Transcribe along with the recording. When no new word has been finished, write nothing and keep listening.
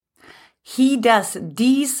he does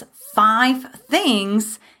these 5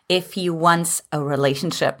 things if he wants a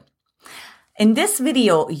relationship. In this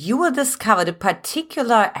video, you will discover the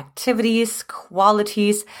particular activities,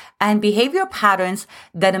 qualities, and behavior patterns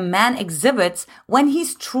that a man exhibits when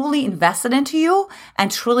he's truly invested into you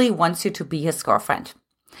and truly wants you to be his girlfriend.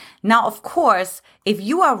 Now, of course, if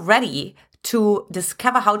you are ready to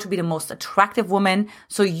discover how to be the most attractive woman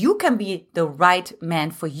so you can be the right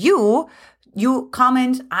man for you, you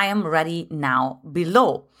comment, "I am ready now"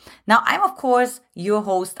 below. Now, I'm, of course, your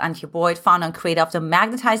host, Antje Boyd, founder and creator of the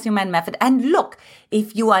Magnetize Your Man Method. And look,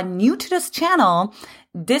 if you are new to this channel,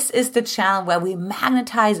 this is the channel where we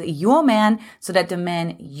magnetize your man so that the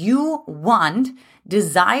man you want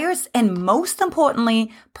desires and, most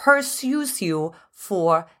importantly, pursues you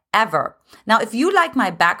forever. Now, if you like my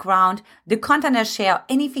background, the content I share,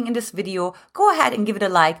 anything in this video, go ahead and give it a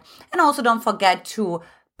like. And also don't forget to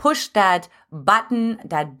push that button,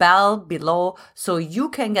 that bell below, so you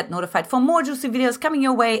can get notified for more juicy videos coming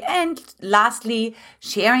your way. And lastly,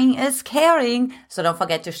 sharing is caring, so don't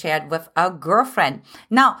forget to share it with a girlfriend.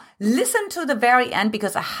 Now, listen to the very end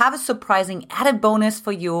because I have a surprising added bonus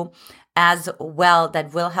for you as well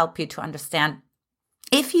that will help you to understand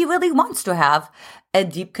if he really wants to have a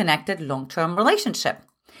deep connected long-term relationship.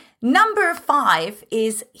 Number 5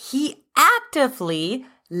 is he actively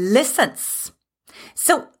listens.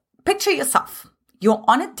 So picture yourself. You're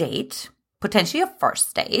on a date, potentially a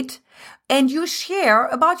first date, and you share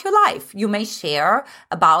about your life. You may share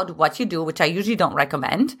about what you do, which I usually don't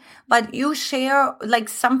recommend, but you share like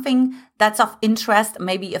something that's of interest,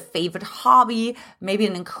 maybe a favorite hobby, maybe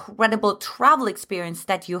an incredible travel experience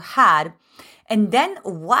that you had, and then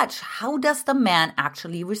watch how does the man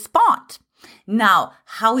actually respond. Now,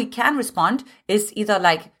 how he can respond is either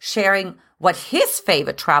like sharing what his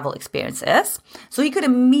favorite travel experience is. So he could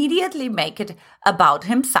immediately make it about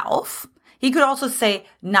himself. He could also say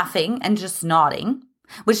nothing and just nodding,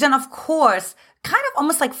 which then, of course, kind of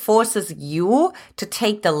almost like forces you to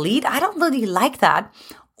take the lead. I don't really like that.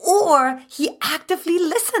 Or he actively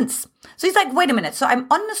listens. So he's like, wait a minute. So I'm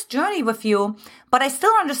on this journey with you, but I still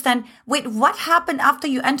don't understand. Wait, what happened after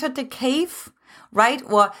you entered the cave? Right?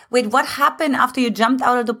 Or wait, what happened after you jumped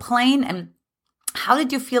out of the plane? And how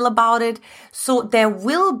did you feel about it? So there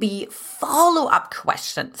will be follow-up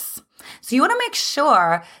questions. So you want to make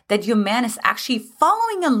sure that your man is actually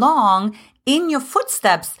following along in your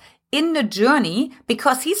footsteps in the journey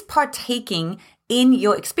because he's partaking in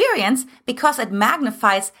your experience because it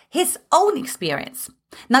magnifies his own experience.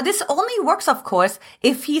 Now, this only works, of course,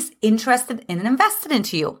 if he's interested in and invested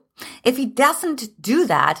into you. If he doesn't do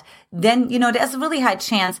that, then, there's a really high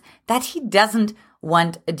chance that he doesn't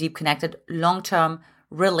want a deep connected long-term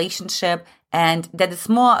relationship and that it's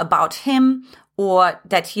more about him or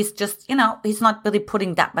that he's just, he's not really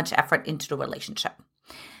putting that much effort into the relationship.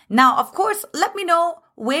 Now, of course, let me know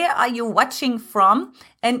where are you watching from.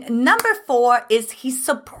 And number 4 is he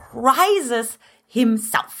surprises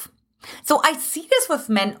himself. So I see this with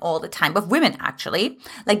men all the time, with women actually,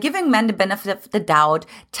 like giving men the benefit of the doubt,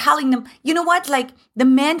 telling them, you know what, like the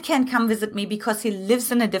man can't come visit me because he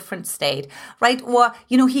lives in a different state, right? Or,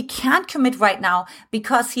 he can't commit right now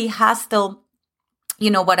because he has still,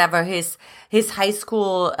 whatever, his high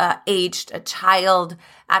school aged child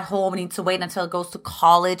at home and needs to wait until it goes to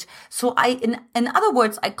college. So in other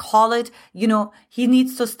words, I call it, he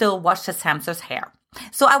needs to still wash his hamster's hair.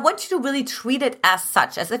 So I want you to really treat it as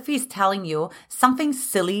such, as if he's telling you something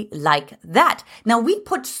silly like that. Now, we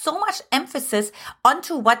put so much emphasis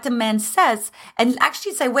onto what the man says and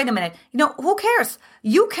actually say, wait a minute, who cares?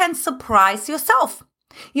 You can surprise yourself.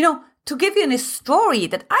 To give you a story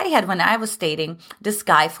that I had when I was dating this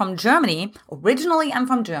guy from Germany. Originally, I'm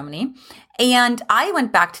from Germany. And I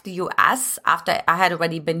went back to the US after I had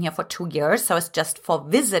already been here for 2 years. So it's just for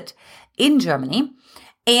visit in Germany.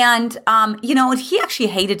 And, he actually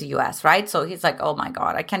hated the US, right? So he's like, oh my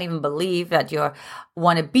God, I can't even believe that you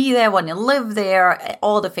want to be there, want to live there,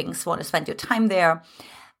 all the things, want to spend your time there.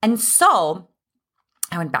 And so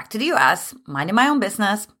I went back to the US, minding my own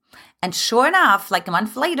business. And sure enough, like a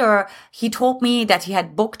month later, he told me that he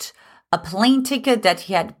had booked a plane ticket, that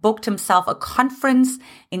he had booked himself a conference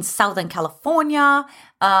in Southern California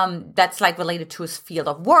that's like related to his field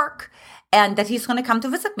of work, and that he's going to come to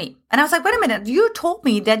visit me. And I was like, wait a minute, you told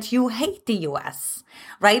me that you hate the US,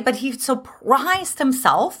 right? But he surprised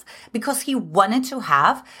himself because he wanted to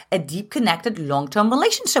have a deep connected long-term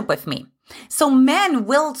relationship with me. So men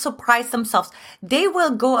will surprise themselves. They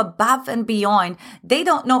will go above and beyond. They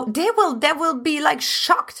don't know. They will be like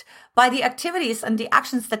shocked by the activities and the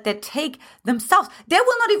actions that they take themselves. They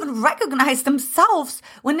will not even recognize themselves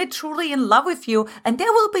when they're truly in love with you. And they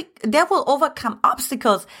will overcome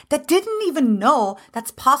obstacles that didn't even know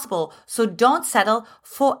that's possible. So don't settle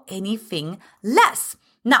for anything less.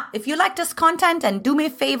 Now, if you like this content, and do me a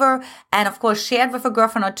favor and of course share it with a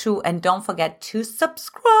girlfriend or two, and don't forget to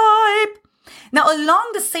subscribe. Now,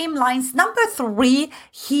 along the same lines, number 3,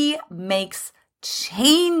 he makes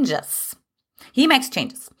changes. He makes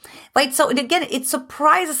changes, right? So again, it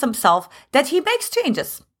surprises himself that he makes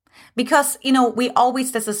changes. Because, we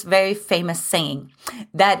always, there's this very famous saying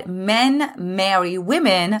that men marry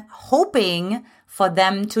women hoping for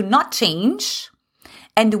them to not change,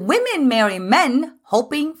 and women marry men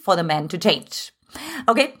hoping for the men to change.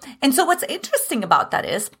 Okay. And so what's interesting about that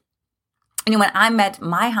is, when I met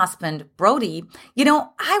my husband, Brody,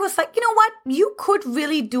 I was like, you know what? You could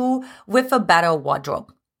really do with a better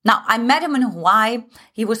wardrobe. Now, I met him in Hawaii.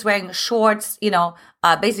 He was wearing shorts,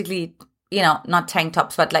 basically, not tank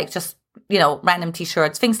tops, but like just, random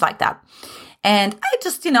t-shirts, things like that. And I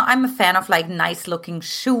just, I'm a fan of like nice looking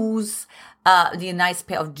shoes, the nice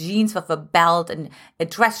pair of jeans with a belt and a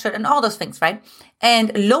dress shirt and all those things, right?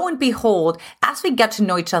 And lo and behold, as we get to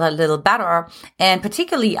know each other a little better, and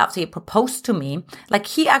particularly after he proposed to me, like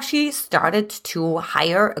he actually started to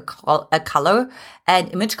hire a color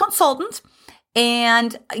and image consultant,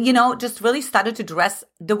 and, just really started to dress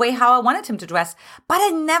the way how I wanted him to dress. But I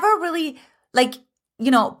never really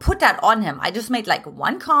put that on him. I just made like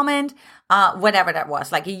one comment, whatever that was,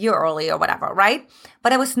 like a year early or whatever, right?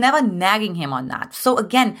 But I was never nagging him on that. So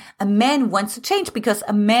again, a man wants to change because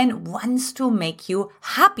a man wants to make you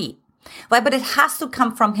happy, right? But it has to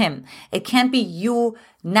come from him. It can't be you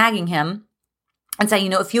nagging him and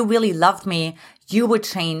saying, if you really loved me, you would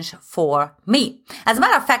change for me. As a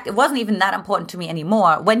matter of fact, it wasn't even that important to me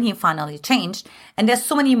anymore when he finally changed. And there's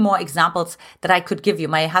so many more examples that I could give you.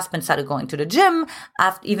 My husband started going to the gym,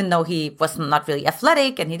 even though he was not really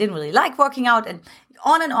athletic and he didn't really like working out, and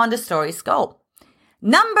on the stories go.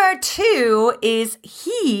 Number 2 is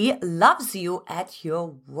he loves you at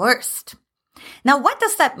your worst. Now, what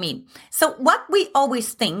does that mean? So what we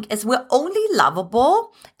always think is we're only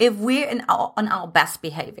lovable if we're on our best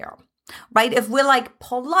behavior, right? If we're like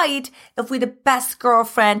polite, if we're the best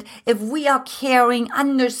girlfriend, if we are caring,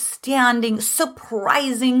 understanding,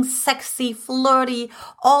 surprising, sexy, flirty,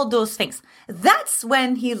 all those things. That's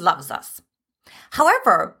when he loves us.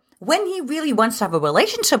 However, when he really wants to have a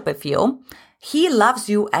relationship with you, he loves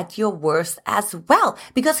you at your worst as well,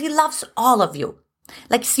 because he loves all of you.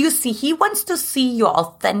 Like you see, he wants to see your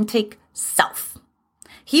authentic self.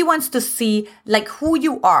 He wants to see like who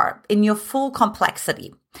you are in your full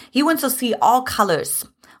complexity. He wants to see all colors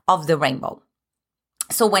of the rainbow.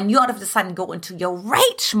 So when you all of a sudden go into your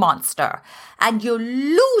rage monster and you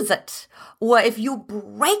lose it, or if you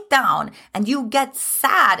break down and you get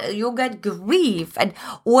sad, you get grief,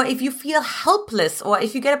 or if you feel helpless, or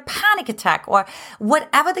if you get a panic attack, or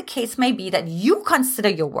whatever the case may be that you consider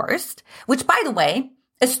your worst, which by the way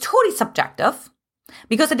is totally subjective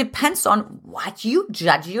because it depends on what you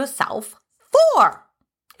judge yourself for.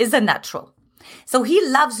 Isn't that true? So he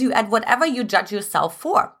loves you at whatever you judge yourself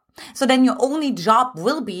for. So then your only job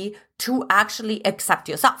will be to actually accept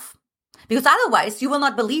yourself, because otherwise you will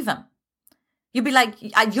not believe him. You'll be like,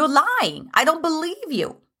 you're lying. I don't believe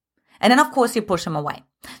you. And then of course you push him away.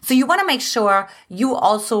 So you want to make sure you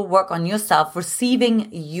also work on yourself,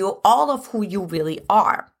 receiving all of who you really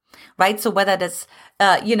are, right? So whether that's,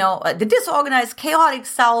 the disorganized, chaotic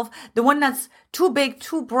self, the one that's too big,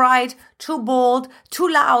 too bright, too bold, too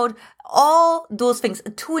loud, all those things,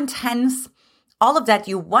 too intense, all of that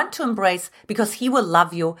you want to embrace because he will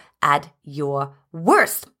love you at your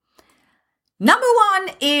worst. Number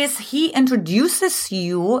 1 is he introduces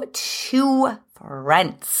you to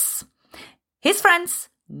friends. His friends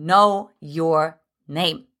know your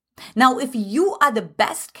name. Now, if you are the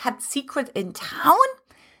best kept secret in town,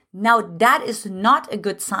 now that is not a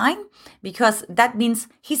good sign, because that means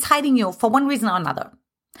he's hiding you for one reason or another.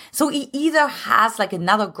 So he either has like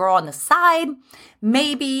another girl on the side.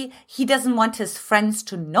 Maybe he doesn't want his friends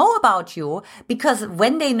to know about you, because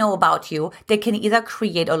when they know about you, they can either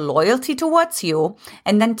create a loyalty towards you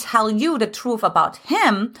and then tell you the truth about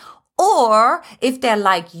him. Or if they're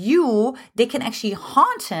like you, they can actually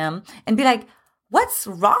haunt him and be like, what's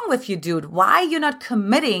wrong with you, dude? Why are you not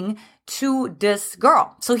committing to this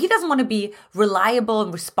girl. So he doesn't want to be reliable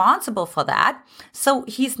and responsible for that. So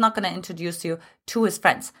he's not going to introduce you to his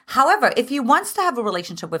friends. However, if he wants to have a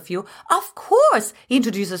relationship with you, of course he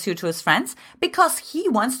introduces you to his friends because he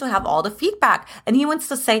wants to have all the feedback and he wants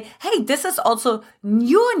to say, hey, this is also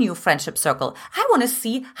your new friendship circle. I want to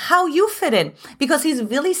see how you fit in because he's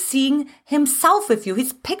really seeing himself with you.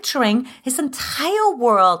 He's picturing his entire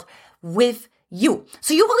world with you.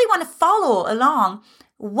 So you really want to follow along.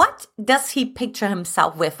 What does he picture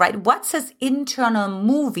himself with, right? What's his internal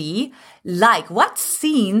movie like? What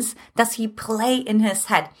scenes does he play in his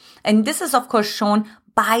head? And this is, of course, shown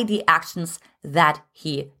by the actions that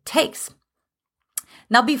he takes.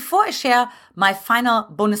 Now, before I share my final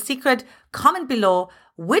bonus secret, comment below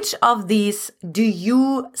which of these do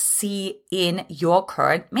you see in your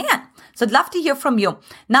current man? So I'd love to hear from you.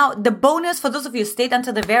 Now, the bonus for those of you who stayed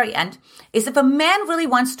until the very end is if a man really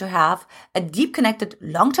wants to have a deep connected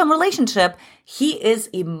long-term relationship, he is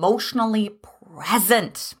emotionally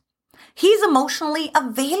present. He's emotionally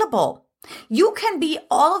available. You can be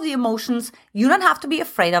all of the emotions. You don't have to be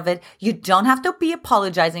afraid of it. You don't have to be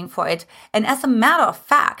apologizing for it. And as a matter of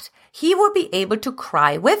fact, he will be able to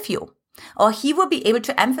cry with you. Or he will be able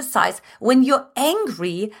to emphasize when you're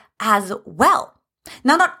angry as well.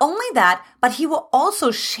 Now, not only that, but he will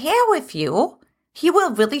also share with you, he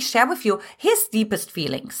will really share with you his deepest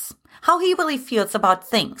feelings, how he really feels about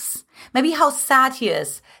things. Maybe how sad he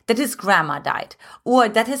is that his grandma died, or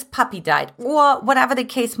that his puppy died, or whatever the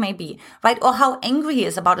case may be, right? Or how angry he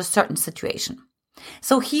is about a certain situation.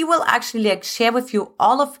 So he will actually share with you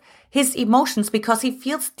all of his emotions because he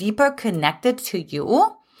feels deeper connected to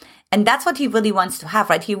you. And that's what he really wants to have,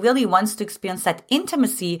 right? He really wants to experience that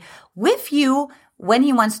intimacy with you when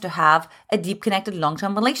he wants to have a deep connected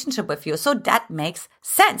long-term relationship with you. So that makes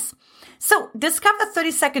sense. So discover the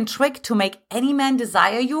 30-second trick to make any man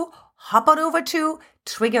desire you. Hop on over to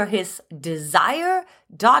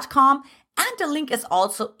triggerhisdesire.com. And the link is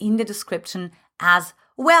also in the description as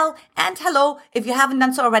well. And hello, if you haven't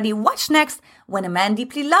done so already, watch next. When a man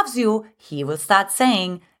deeply loves you, he will start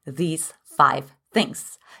saying these 5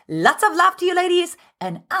 things. Lots of love to you, ladies,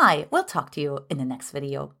 and I will talk to you in the next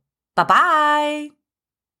video. Bye-bye.